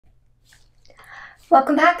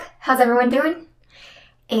Welcome back. How's everyone doing?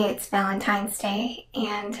 It's Valentine's Day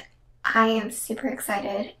and I am super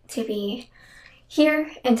excited to be here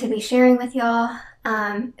and to be sharing with y'all.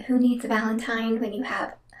 Who needs a Valentine when you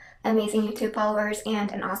have amazing YouTube followers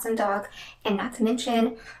and an awesome dog, and not to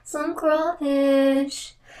mention some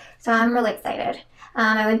crawfish. So I'm really excited.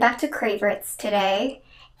 I went back to Cravorites today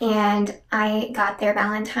and I got their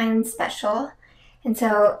Valentine's special, and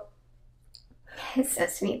so it's so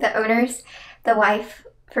sweet. The owners, the wife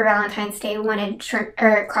for Valentine's Day wanted shrimp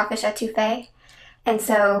or crawfish etouffee, and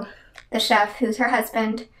so the chef, who's her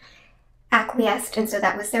husband, acquiesced, and so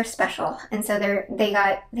that was their special. And so they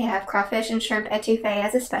have crawfish and shrimp etouffee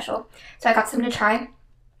as a special. So I got some to try,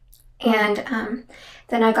 and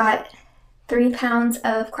then I got 3 pounds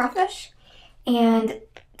of crawfish and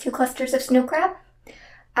 2 clusters of snow crab.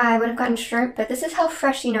 I would have gotten shrimp, but this is how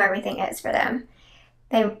fresh everything is for them.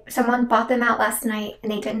 Someone bought them out last night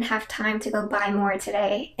and they didn't have time to go buy more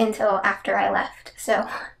today until after I left. So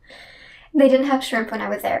they didn't have shrimp when I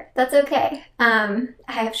was there. That's okay. I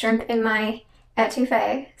have shrimp in my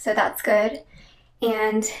etouffee, so that's good.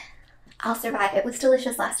 And I'll survive. It was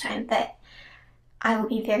delicious last time, but I will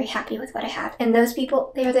be very happy with what I have. And those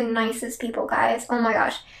people, they are the nicest people, guys. Oh my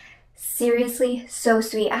gosh. Seriously, so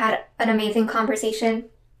sweet. I had an amazing conversation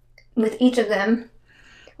with each of them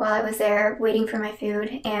while I was there waiting for my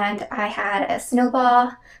food, and I had a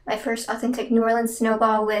snowball, my first authentic New Orleans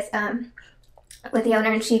snowball with the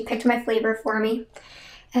owner, and she picked my flavor for me,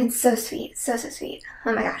 and so sweet, so sweet.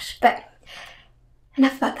 Oh my gosh. But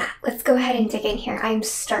enough about that. Let's go ahead and dig in here. I'm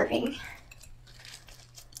starving.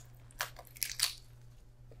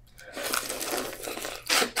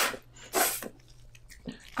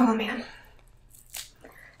 Oh man,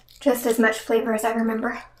 just as much flavor as I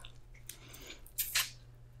remember.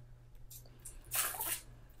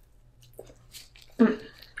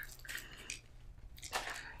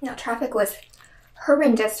 Now, traffic was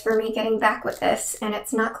horrendous for me getting back with this, and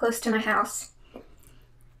it's not close to my house.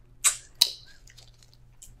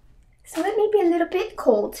 So it may be a little bit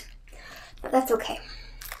cold, but that's okay.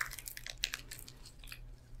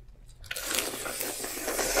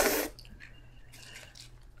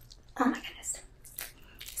 Oh my goodness.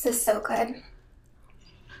 This is so good.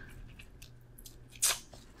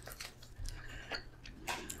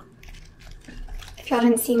 If y'all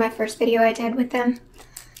didn't see my first video I did with them,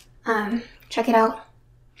 check it out.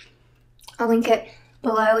 I'll link it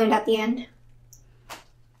below and at the end.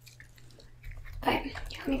 But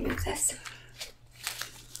let me move this.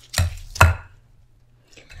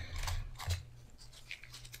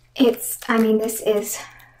 This is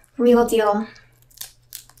real deal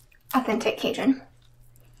authentic Cajun.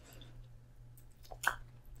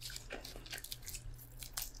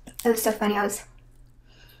 It was so funny. I was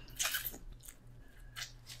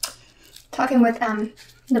talking with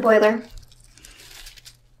the boiler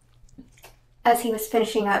as he was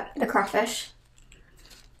finishing up the crawfish,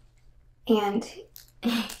 and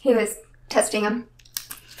he was testing them.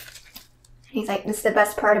 He's like, "This is the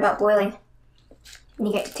best part about boiling.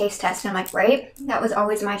 You get to taste test." And I'm like, "Right? That was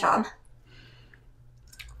always my job."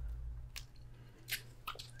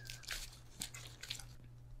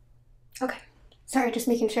 Okay, sorry, just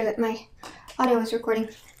making sure that my audio was recording.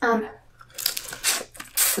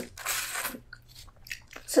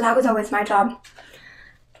 So that was always my job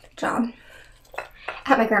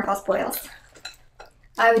at my grandpa's boils.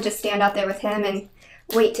 I would just stand out there with him and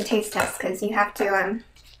wait to taste test, because you have to,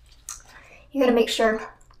 you gotta make sure.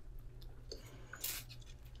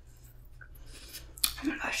 Oh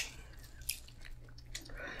my gosh.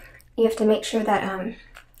 You have to make sure that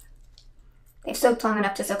they've soaked long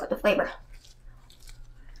enough to soak up the flavor.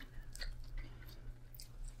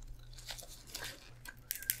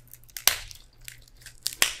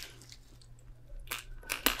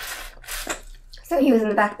 So he was in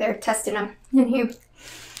the back there testing them, and it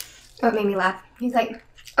made me laugh. He's like,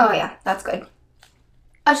 "Oh yeah, that's good.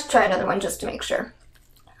 I should try another one just to make sure."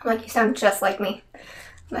 I'm like, "You sound just like me." I'm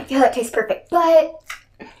like, "Yeah, that tastes perfect, but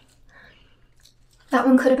that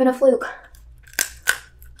one could have been a fluke."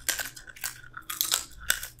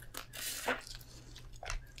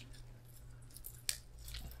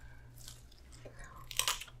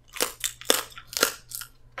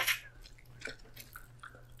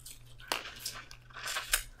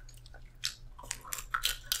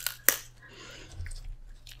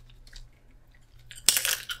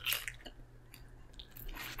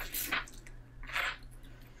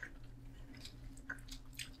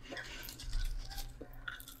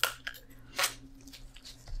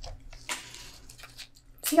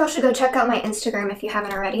 So y'all should go check out my Instagram if you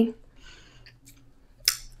haven't already.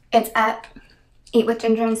 It's at Eat with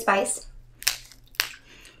Ginger and Spice.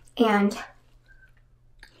 and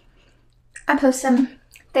I post some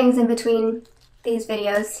things in between these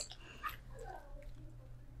videos.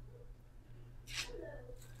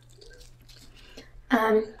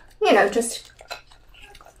 You know, just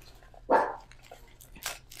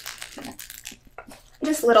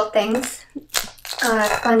little things,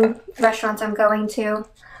 fun restaurants I'm going to,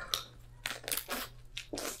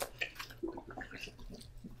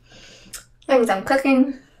 things I'm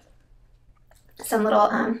cooking, some little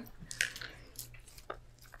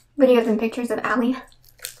videos and pictures of Allie,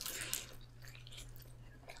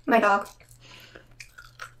 my dog.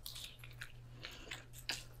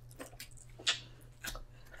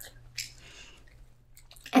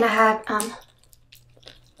 And I had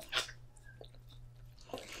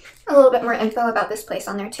a little bit more info about this place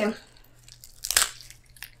on there too.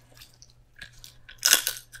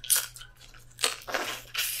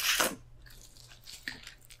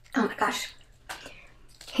 Oh my gosh.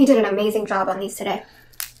 He did an amazing job on these today.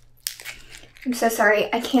 I'm so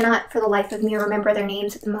sorry. I cannot for the life of me remember their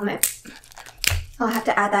names at the moment. I'll have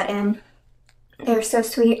to add that in. They're so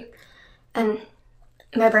sweet and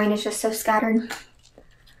my brain is just so scattered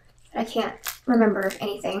that I can't remember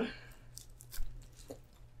anything.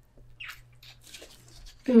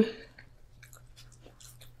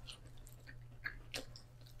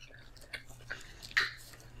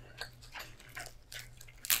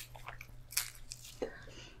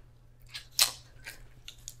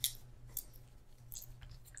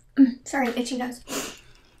 Sorry, itchy nose.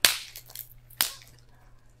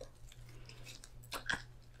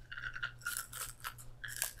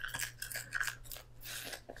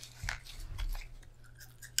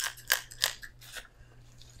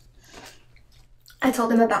 I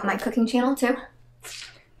told him about my cooking channel too.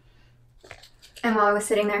 And while I was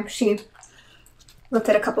sitting there, she looked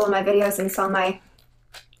at a couple of my videos and saw my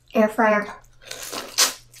air fryer.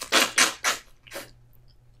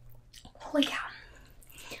 Holy cow.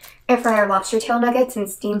 Air fryer lobster tail nuggets and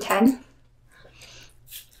steamed head.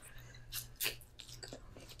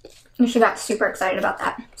 And she got super excited about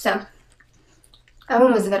that. So that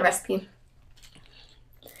one was a good recipe.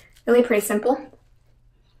 Really pretty simple.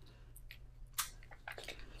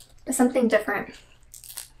 But something different.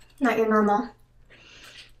 Not your normal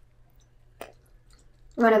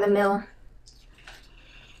run-of-the-mill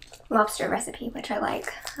lobster recipe, which I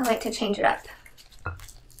like. I like to change it up.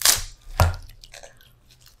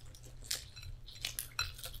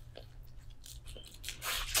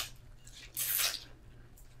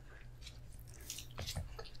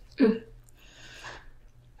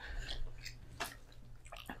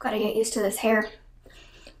 I've got to get used to this hair,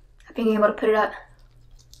 being able to put it up.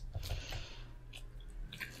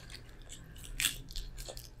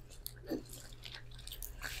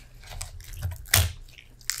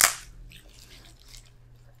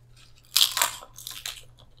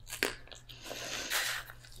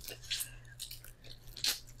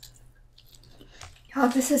 Oh,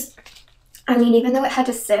 this is, I mean, even though it had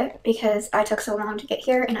to sit because I took so long to get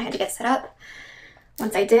here and I had to get set up,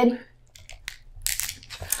 once I did,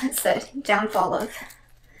 that's the downfall of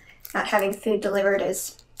not having food delivered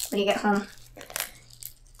is when you get home,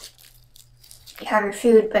 you have your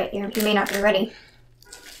food, but you may not be ready.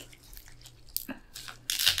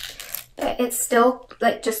 But it's still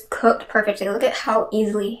like just cooked perfectly. Look at how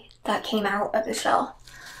easily that came out of the shell.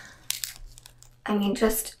 I mean,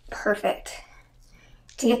 just perfect.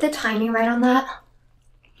 To get the timing right on that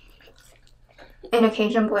in a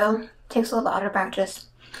Cajun boil takes a lot of practice.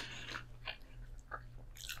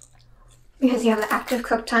 Because you have the active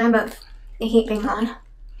cook time of the heat being on.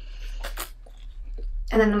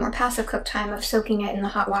 And then the more passive cook time of soaking it in the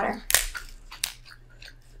hot water.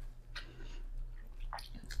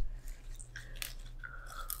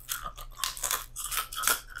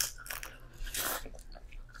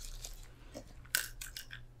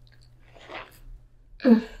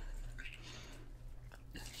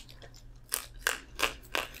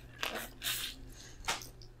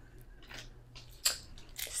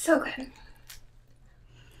 So good.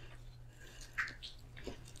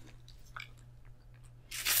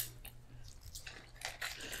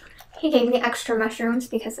 He gave me extra mushrooms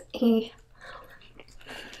because he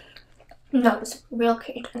knows real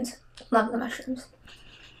Cajuns love the mushrooms.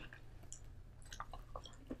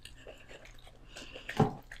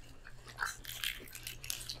 I'm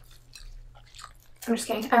just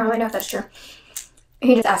kidding. I don't really know if that's true.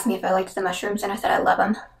 He just asked me if I liked the mushrooms and I said I love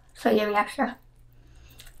them. So he gave me extra.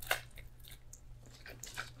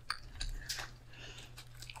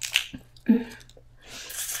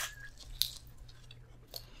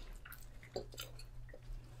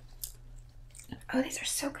 Oh, these are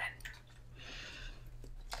so good.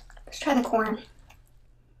 Let's try the corn.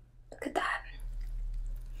 Look at that.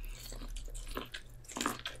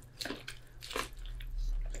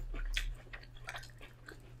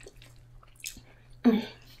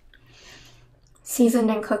 Seasoned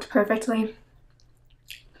and cooked perfectly.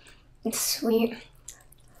 It's sweet.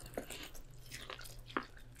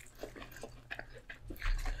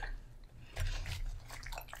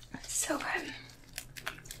 It's so good.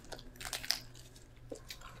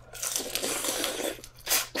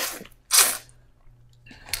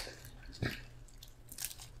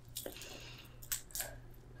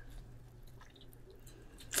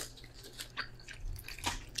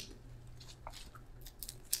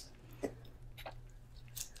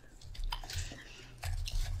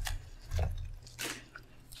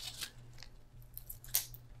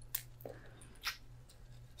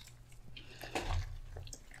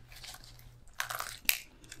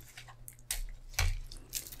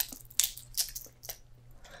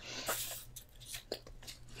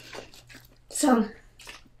 So,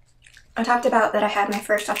 I talked about that I had my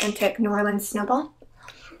first authentic New Orleans snowball.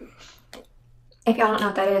 If y'all don't know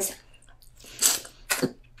what that is,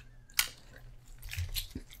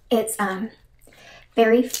 it's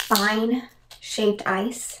very fine shaved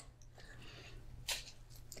ice.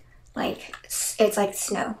 Like, it's like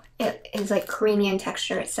snow. It is like creamy in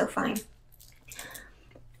texture. It's so fine.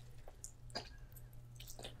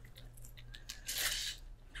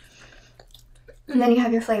 And then you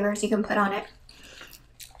have your flavors you can put on it.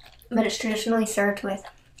 But it's traditionally served with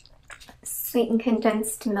sweetened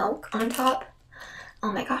condensed milk on top.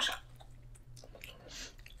 Oh my gosh.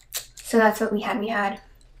 So that's what we had. We had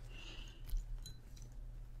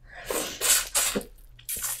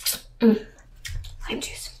lime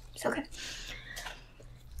juice. So good.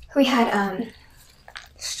 We had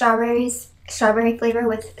strawberry flavor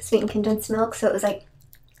with sweetened condensed milk. So it was like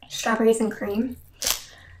strawberries and cream.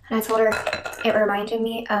 And I told her it reminded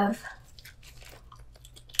me of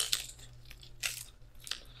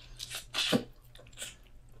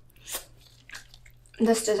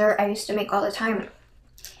this dessert I used to make all the time.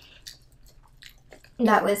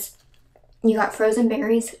 That was, you got frozen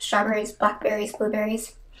berries, strawberries, blackberries,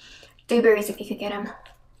 blueberries, dewberries if you could get them.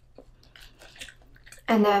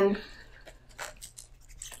 And then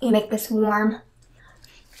you make this warm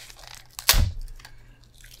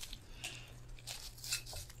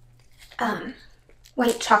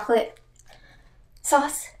white chocolate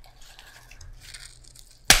sauce.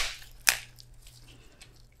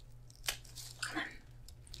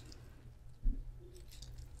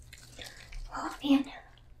 Oh man,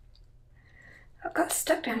 I got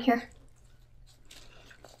stuck down here.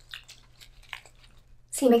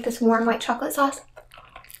 So you make this warm white chocolate sauce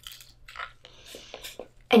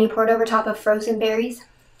and you pour it over top of frozen berries.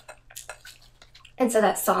 And so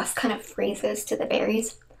that sauce kind of freezes to the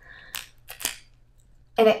berries.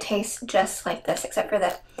 And it tastes just like this, except for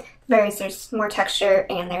the berries, there's more texture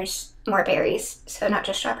and there's more berries. So not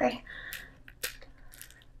just strawberry.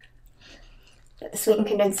 But the sweetened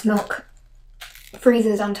condensed milk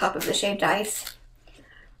freezes on top of the shaved ice.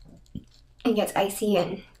 It gets icy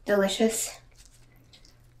and delicious.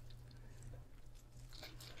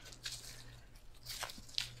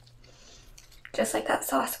 Just like that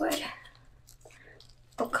sauce would.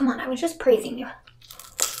 Oh, come on, I was just praising you.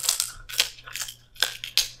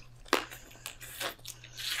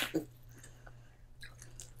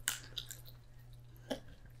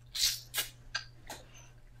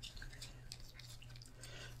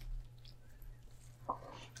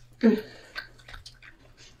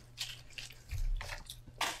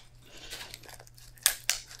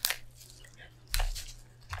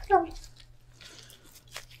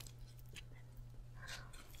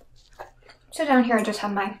 So down here I just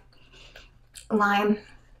have my lime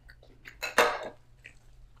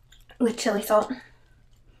with chili salt.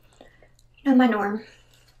 You know, my norm.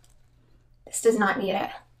 This does not need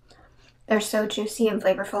it. They're so juicy and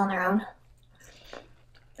flavorful on their own.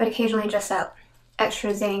 But occasionally just that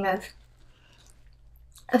extra zing of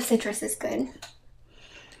citrus is good.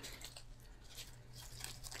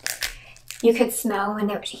 You could smell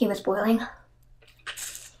when he was boiling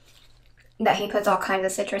that he puts all kinds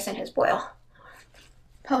of citrus in his boil.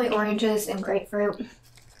 Probably oranges and grapefruit,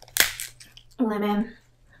 lemon,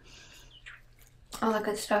 all that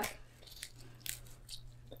good stuff.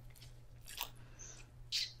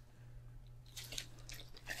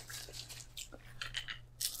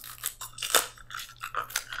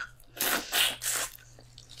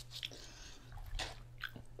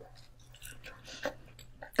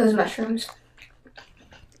 Those mushrooms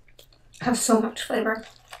have so much flavor.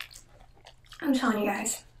 I'm telling you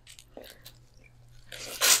guys.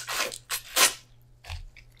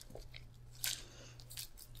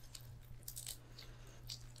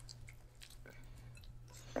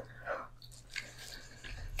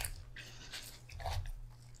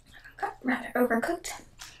 overcooked,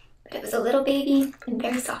 but it was a little baby and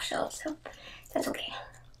very soft shelled, so that's okay.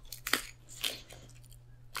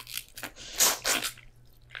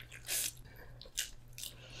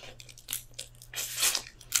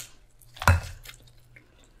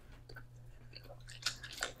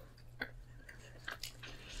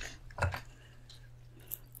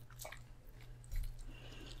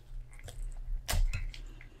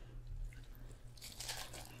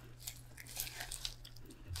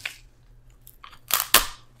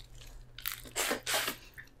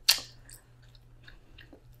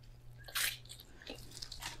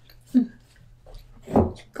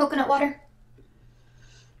 Coconut water.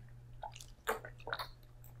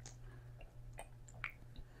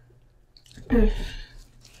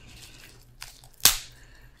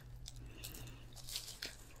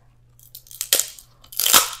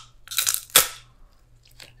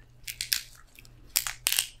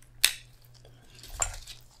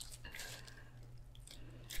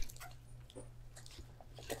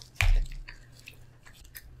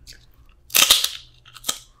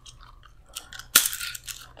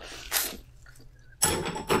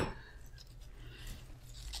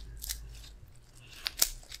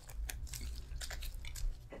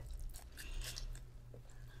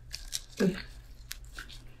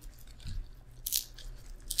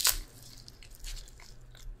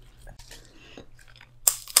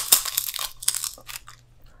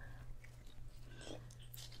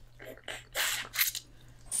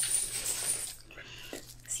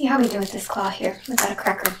 See how we do with this claw here without a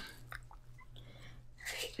cracker.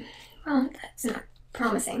 Alright, well, that's not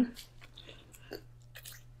promising.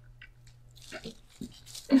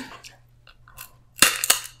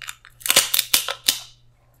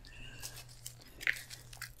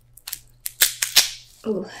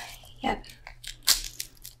 Ooh, yep.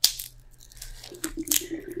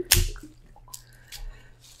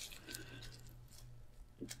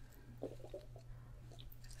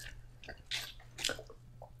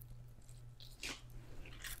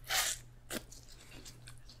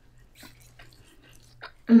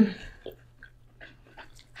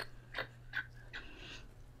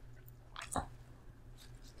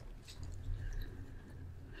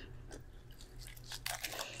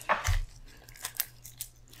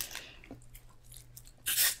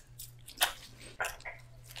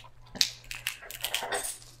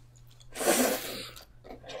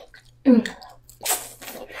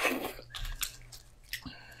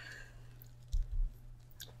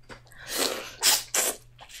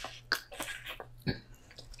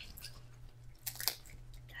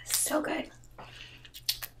 So good.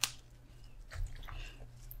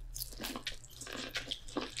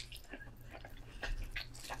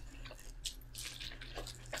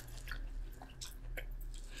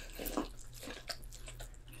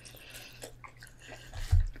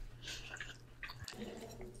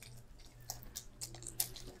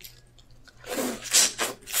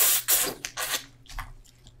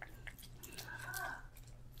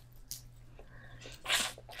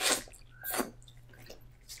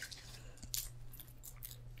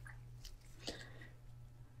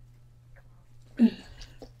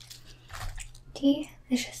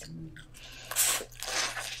 Delicious.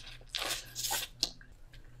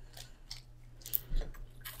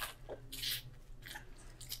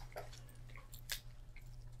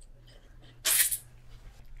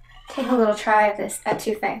 Take a little try of this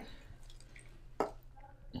etouffee.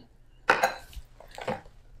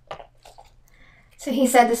 So he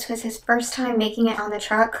said this was his first time making it on the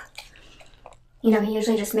truck. You know, he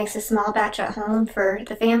usually just makes a small batch at home for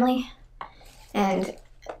the family. And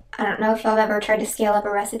I don't know if y'all ever tried to scale up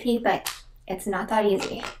a recipe, but it's not that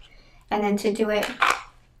easy. And then to do it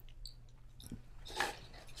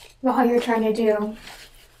while you're trying to do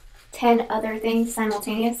 10 other things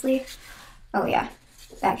simultaneously, oh yeah,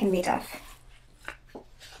 that can be tough.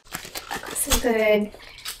 I've got some good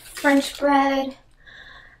French bread.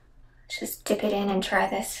 Let's just dip it in and try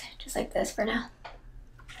this, just like this for now.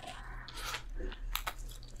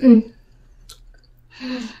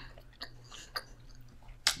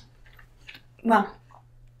 Well,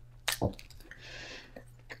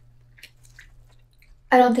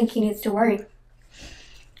 I don't think he needs to worry.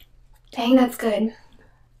 Dang, that's good.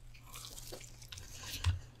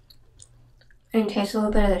 And taste a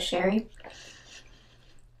little bit of the sherry.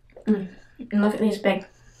 And look at these big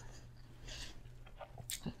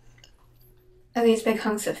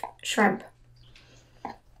hunks of shrimp.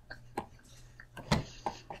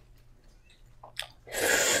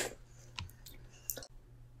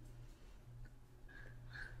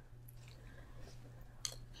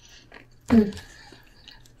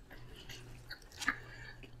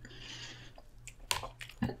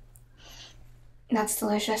 That's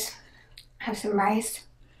delicious. Have some rice.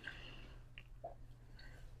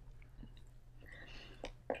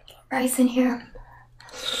 Rice in here.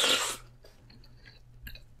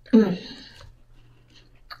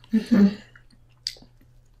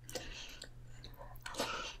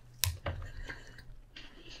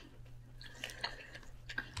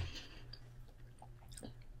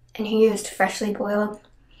 And he used freshly boiled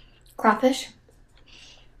crawfish.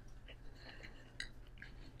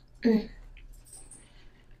 That's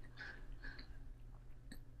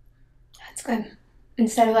good.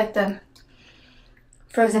 Instead of like the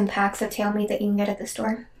frozen packs of tail meat that you can get at the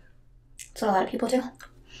store. That's what a lot of people do.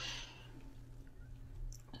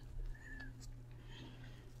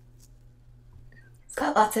 It's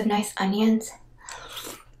got lots of nice onions.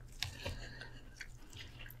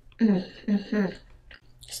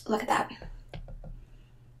 Just look at that.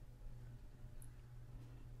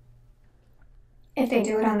 If they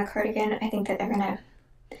do it on the cardigan, I think that they're gonna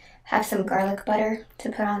have some garlic butter to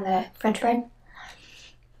put on the French bread.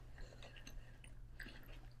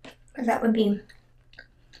 Because that would be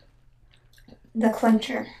the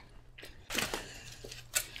clincher.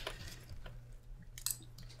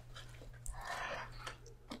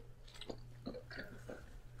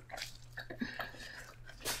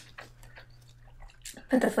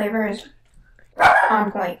 But the flavor is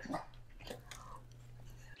on point.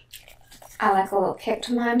 I like a little kick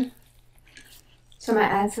to mine. So I'm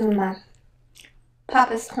gonna add some of my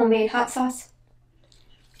Papa's homemade hot sauce.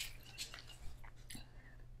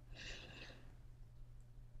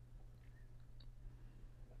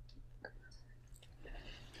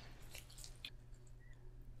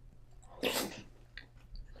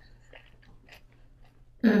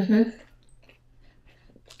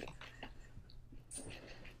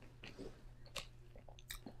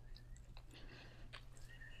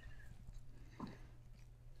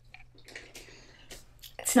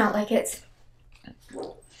 It's not like it's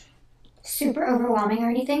super overwhelming or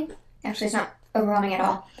anything. Actually, it's not overwhelming at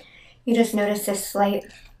all. You just notice this slight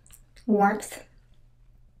warmth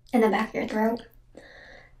in the back of your throat.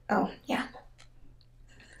 Oh, yeah.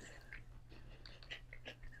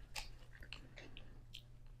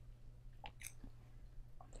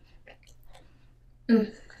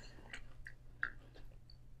 You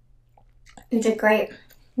did great.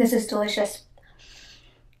 This is delicious.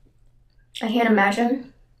 I can't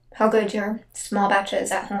imagine how good your small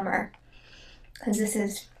batches at home are, because this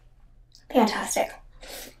is fantastic.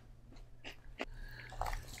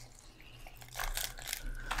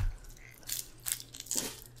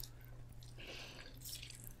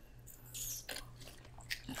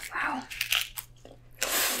 Wow.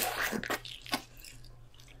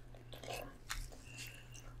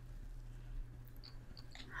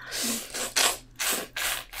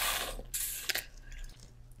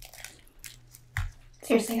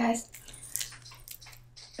 Seriously, guys,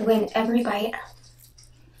 when every bite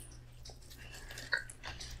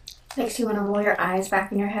makes you want to roll your eyes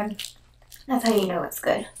back in your head, that's how you know it's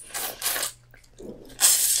good.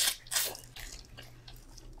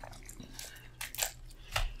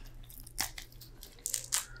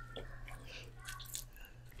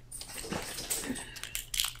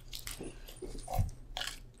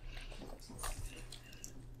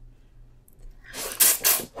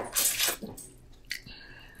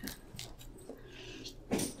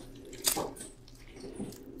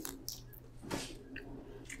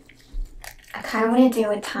 I kind of want to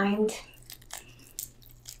do a timed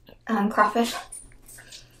crawfish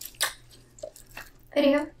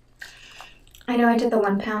video. I know I did the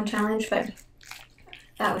 1 pound challenge, but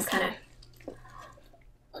that was kind of,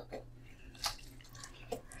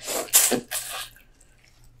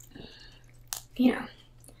 you know,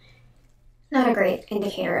 not a great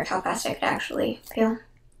indicator of how fast I could actually peel.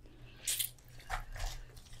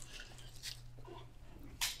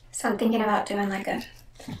 So I'm thinking about doing like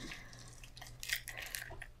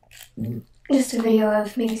just a video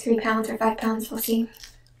of maybe 3 pounds or 5 pounds, we'll see.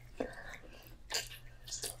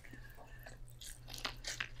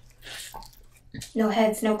 No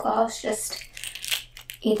heads, no claws, just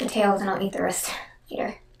eat the tails and I'll eat the rest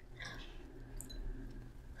later.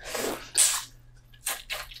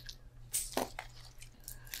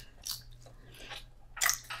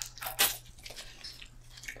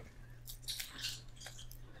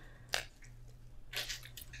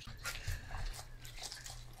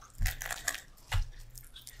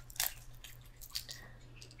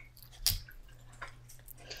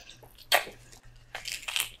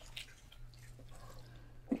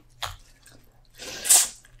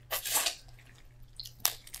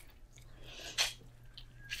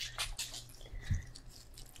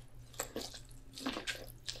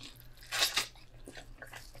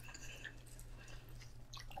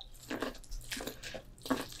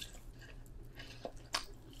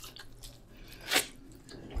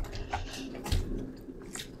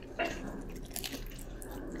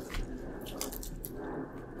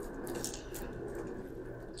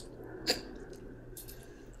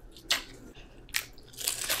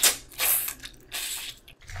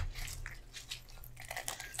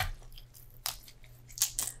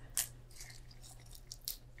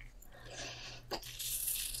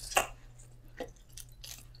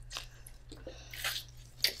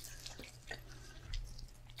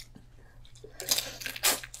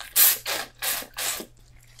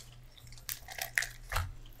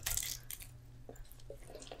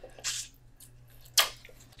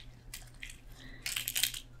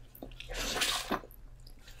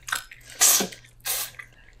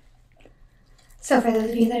 So for those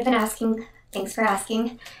of you that have been asking, thanks for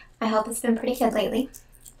asking. My health has been pretty good lately.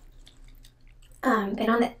 Been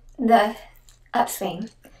on the upswing.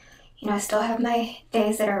 You know, I still have my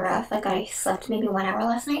days that are rough, like I slept maybe 1 hour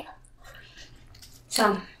last night.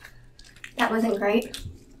 So that wasn't great.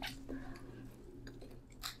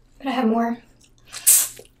 But I have more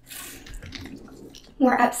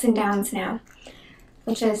ups and downs now,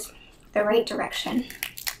 which is the right direction.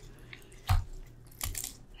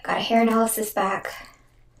 I got a hair analysis back,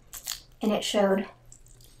 and it showed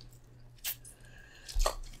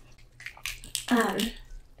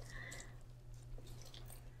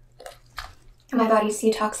my body's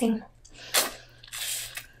detoxing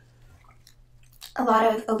a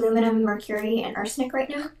lot of aluminum, mercury, and arsenic right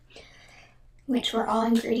now, which were all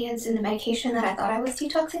ingredients in the medication that I thought I was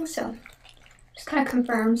detoxing, so just kind of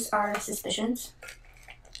confirms our suspicions.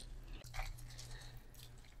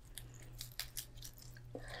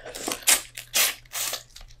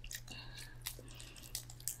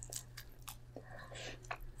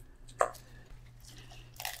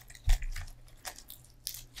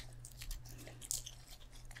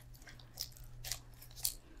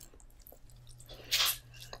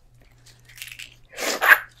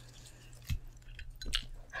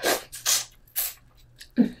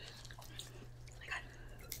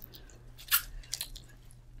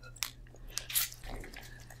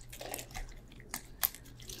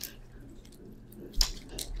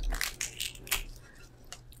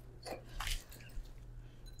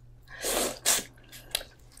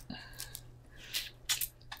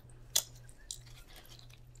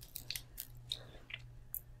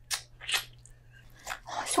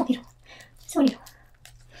 Sonido.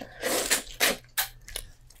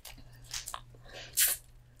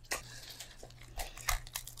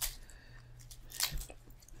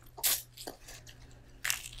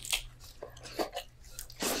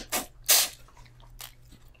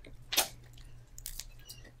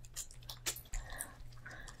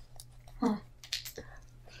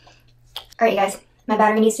 Alright, you guys, my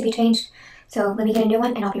battery needs to be changed, so let me get a new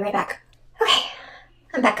one and I'll be right back. Okay,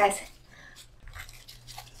 I'm back, guys.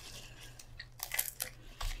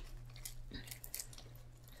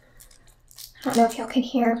 I don't know if y'all can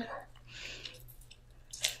hear.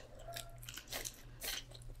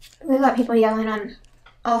 We've got people yelling on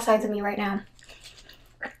all sides of me right now.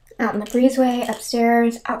 Out in the breezeway,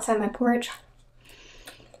 upstairs, outside my porch.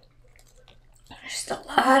 There's just a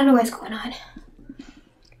lot of noise going on.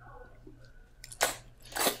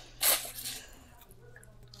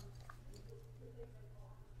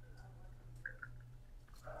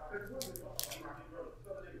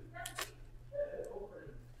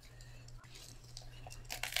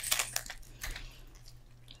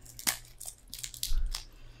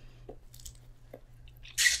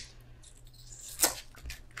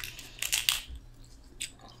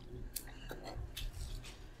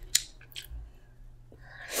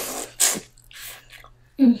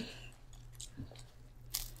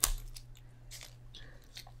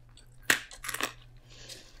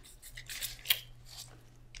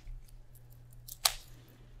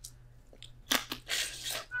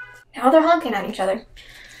 Now they're honking at each other.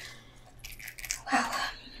 Wow.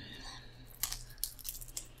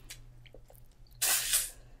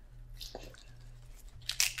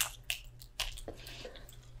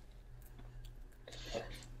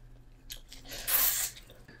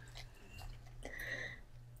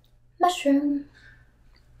 Mushroom.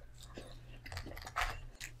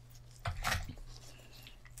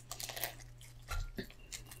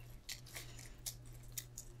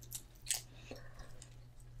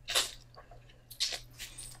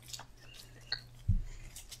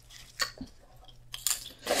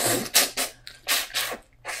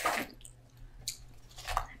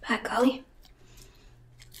 By golly.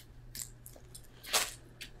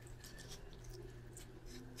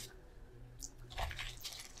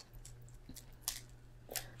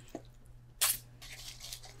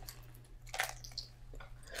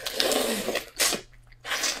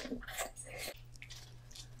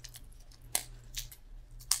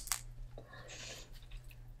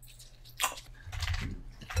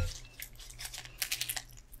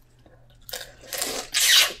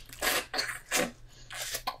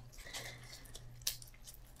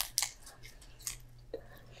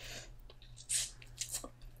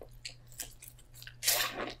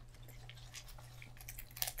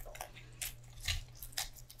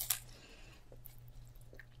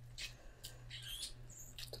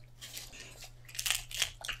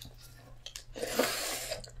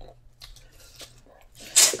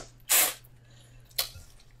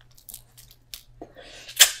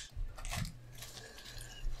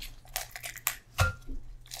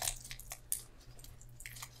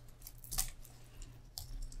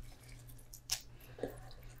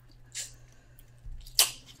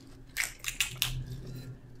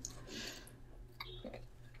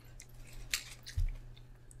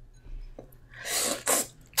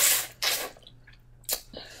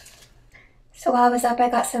 So while I was up, I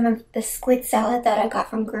got some of the squid salad that I got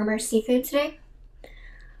from Groomer's Seafood today.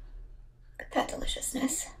 Look at that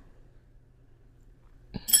deliciousness.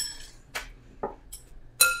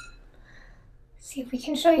 See if we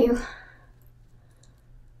can show you.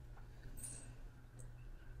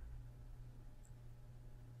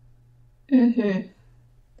 A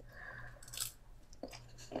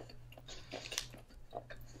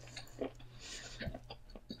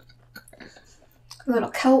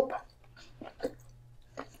little kelp.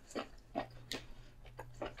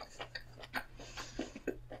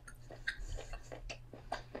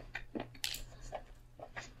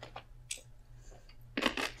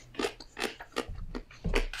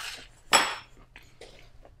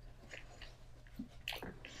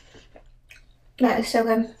 That is so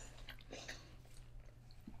good.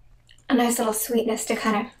 A nice little sweetness to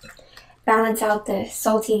kind of balance out the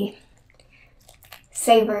salty,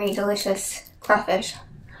 savory, delicious crawfish.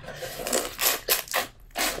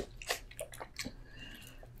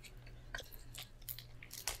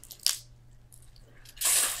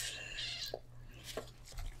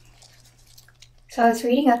 So I was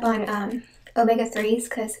reading up on omega-3s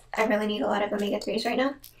because I really need a lot of omega-3s right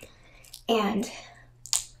now. And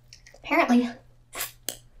apparently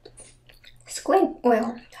squid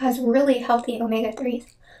oil has really healthy omega-3s.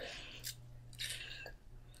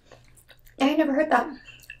 I had never heard that.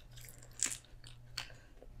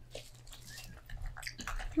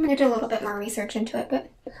 I'm going to do a little bit more research into it,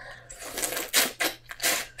 but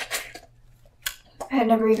I had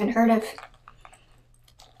never even heard of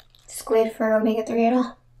squid for omega-3 at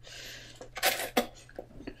all.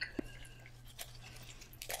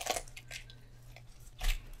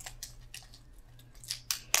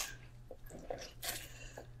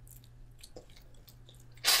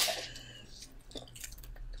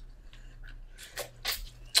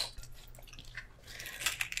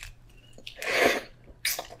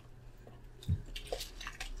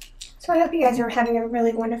 So I hope you guys are having a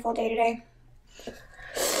really wonderful day today.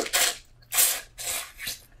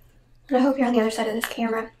 And I hope you're on the other side of this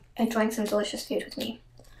camera enjoying some delicious food with me.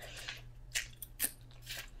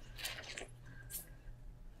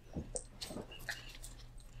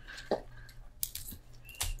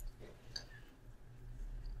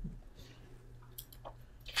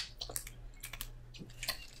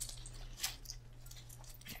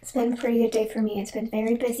 It's been a pretty good day for me. It's been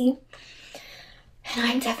very busy. And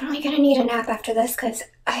I'm definitely going to need a nap after this because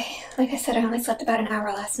like I said, I only slept about an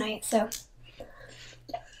hour last night, so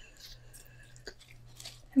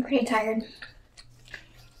I'm pretty tired.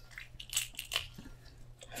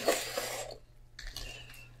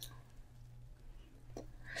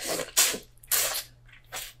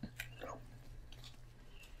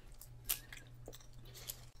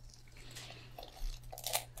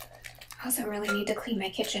 I also really need to clean my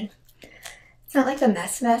kitchen. It's not like the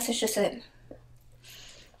mess, it's just that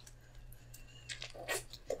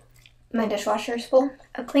my dishwasher is full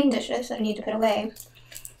of clean dishes that I need to put away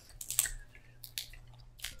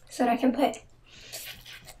so that I can put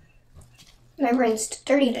my rinsed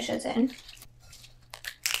dirty dishes in.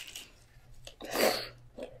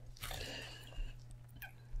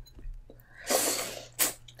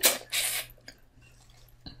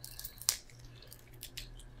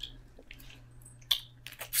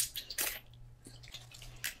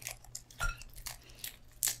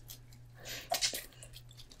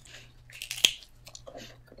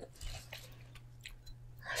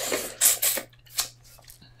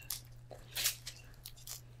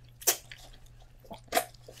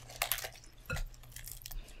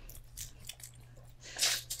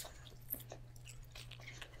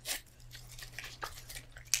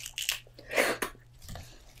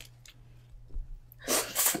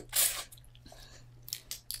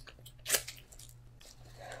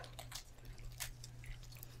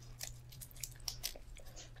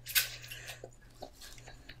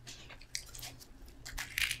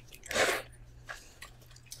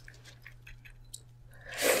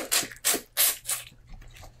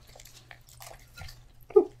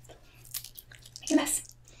 Make a mess.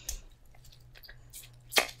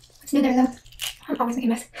 What's new there though? I'm always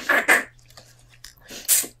making a mess.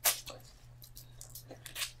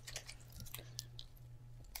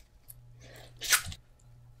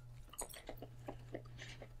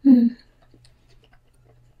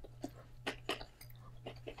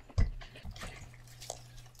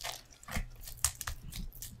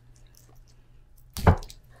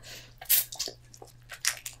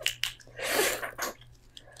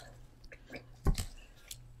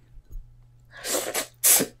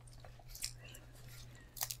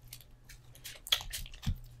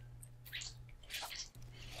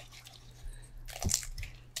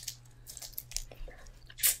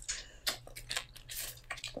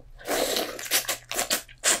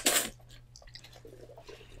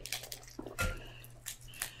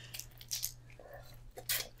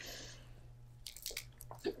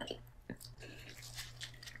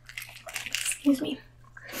 Excuse me.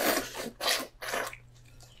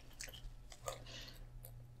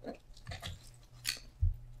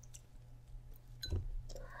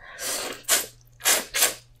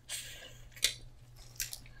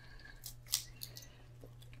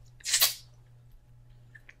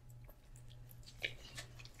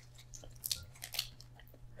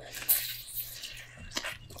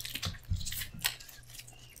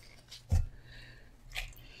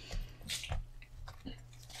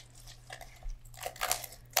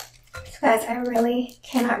 Guys, I really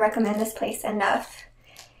cannot recommend this place enough.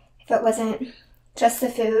 If it wasn't just the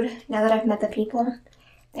food, now that I've met the people,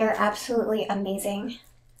 they're absolutely amazing.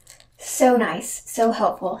 So nice, so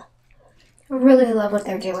helpful. I really love what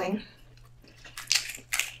they're doing.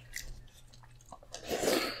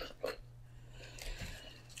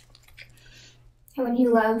 And when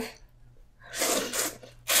you love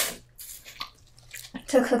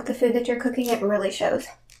to cook the food that you're cooking, it really shows.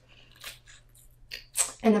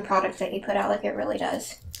 And the products that you put out, like, it really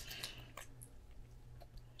does.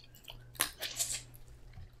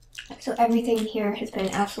 So everything here has been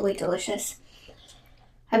absolutely delicious.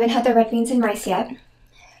 I haven't had the red beans and rice yet,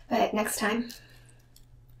 but next time.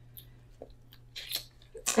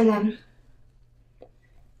 And then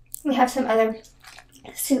we have some other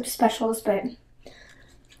soup specials, but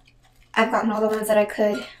I've gotten all the ones that I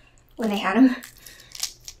could when they had them.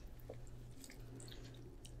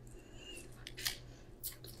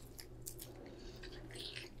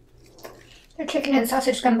 Their chicken and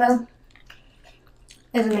sausage gumbo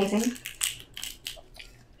is amazing.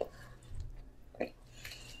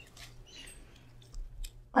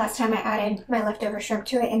 Last time I added my leftover shrimp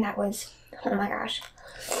to it, and that was, oh my gosh.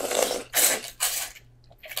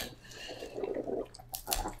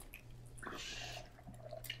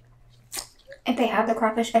 If they have the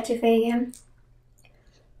crawfish etouffee again,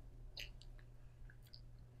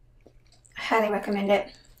 I highly recommend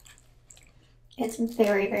it. It's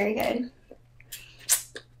very, very good.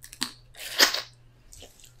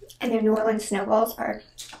 And their New Orleans snowballs are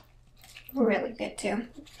really good too.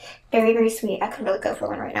 Very, very sweet. I could really go for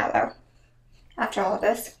one right now though, after all of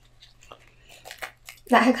this.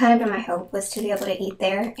 That had kind of been my hope, was to be able to eat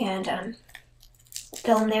there and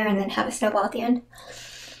film there and then have a snowball at the end.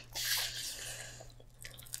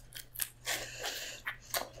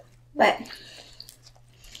 But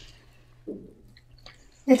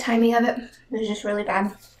the timing of it was just really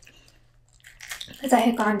bad, because I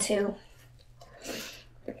had gone to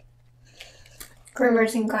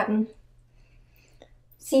Groomers and gotten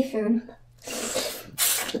seafood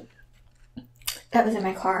that was in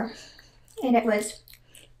my car, and it was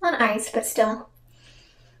on ice, but still.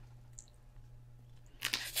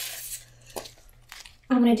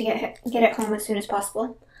 I wanted to get it home as soon as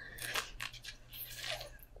possible.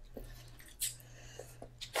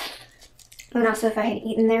 And also, if I had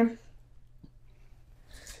eaten there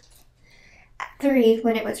at 3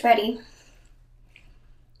 when it was ready,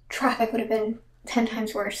 traffic would have been 10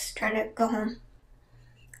 times worse trying to go home.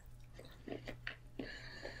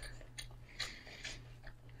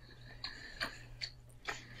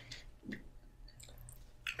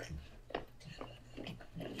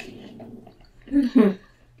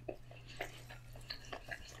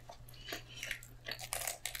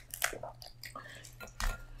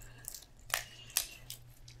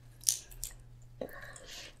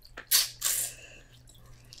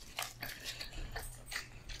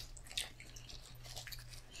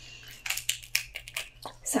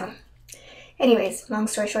 So, anyways, long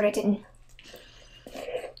story short, I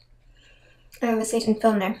obviously didn't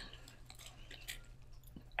film there.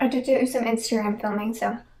 I did do some Instagram filming,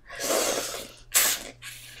 so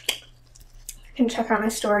you can check out my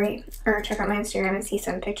story, or check out my Instagram and see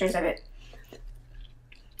some pictures of it.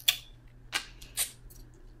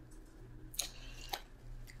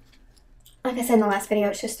 Like I said in the last video,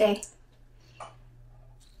 it's just a,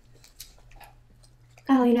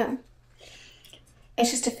 oh, you know, it's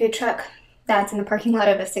just a food truck that's in the parking lot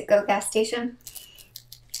of a Citgo gas station.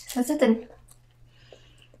 So it's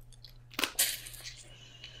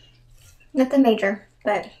nothing major,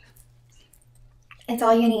 but it's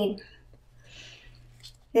all you need.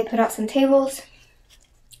 They put out some tables.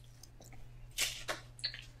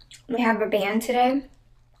 We have a band today,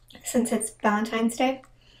 since it's Valentine's Day.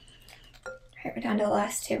 Alright, we're down to the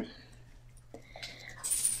last 2.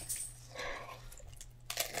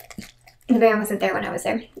 The band wasn't there when I was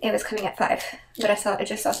there. It was coming at 5, but I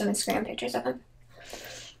just saw some Instagram pictures of them.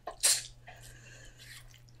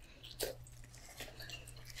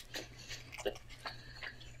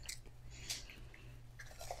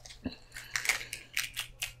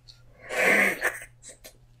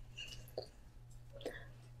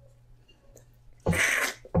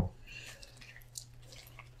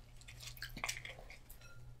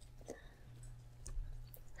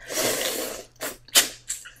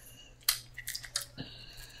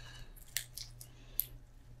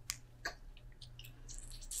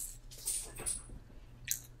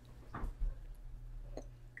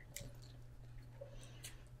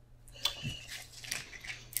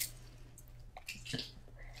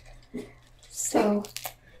 so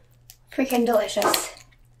freaking delicious.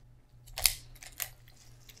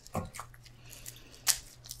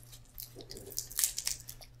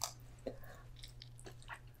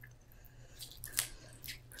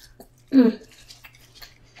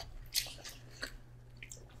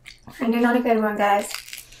 And they're not a good one, guys.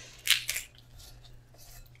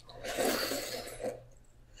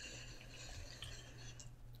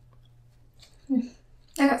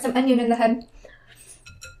 I got some onion in the head.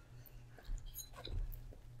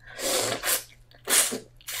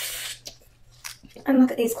 And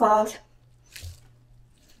look at these claws.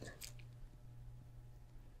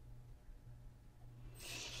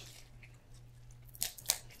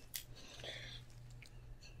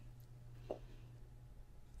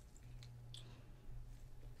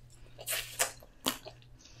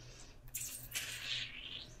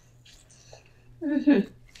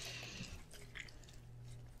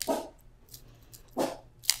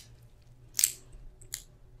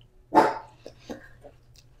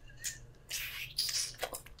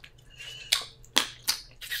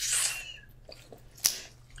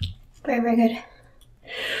 Very, very good.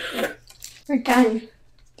 We're done.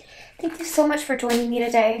 Thank you so much for joining me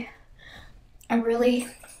today. I really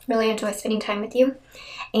enjoy spending time with you.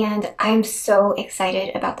 And I'm so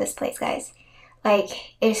excited about this place, guys.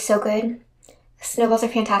 Like, it is so good. The snowballs are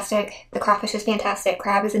fantastic. The crawfish is fantastic.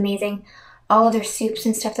 Crab is amazing. All of their soups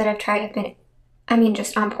and stuff that I've tried have been, I mean,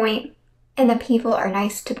 just on point. And the people are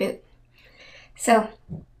nice to boot. So,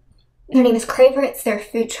 their name is Cravorites. They're a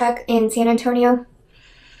food truck in San Antonio.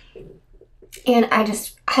 And I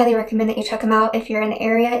just highly recommend that you check them out if you're in the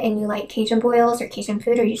area and you like Cajun boils or Cajun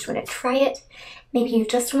food, or you just want to try it. Maybe you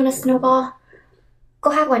just want a snowball. Go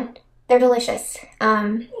have one. They're delicious.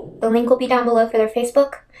 The link will be down below for their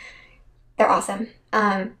Facebook. They're awesome.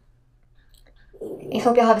 I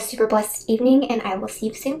hope y'all have a super blessed evening, and I will see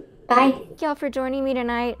you soon. Bye. Thank y'all for joining me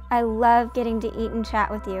tonight. I love getting to eat and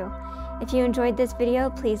chat with you. If you enjoyed this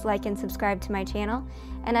video, please like and subscribe to my channel.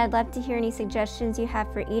 And I'd love to hear any suggestions you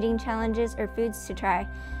have for eating challenges or foods to try.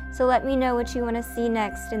 So let me know what you want to see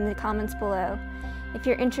next in the comments below. If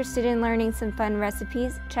you're interested in learning some fun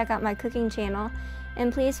recipes, check out my cooking channel.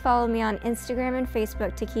 And please follow me on Instagram and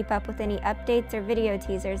Facebook to keep up with any updates or video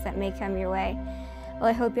teasers that may come your way. Well,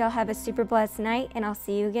 I hope y'all have a super blessed night, and I'll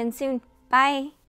see you again soon. Bye!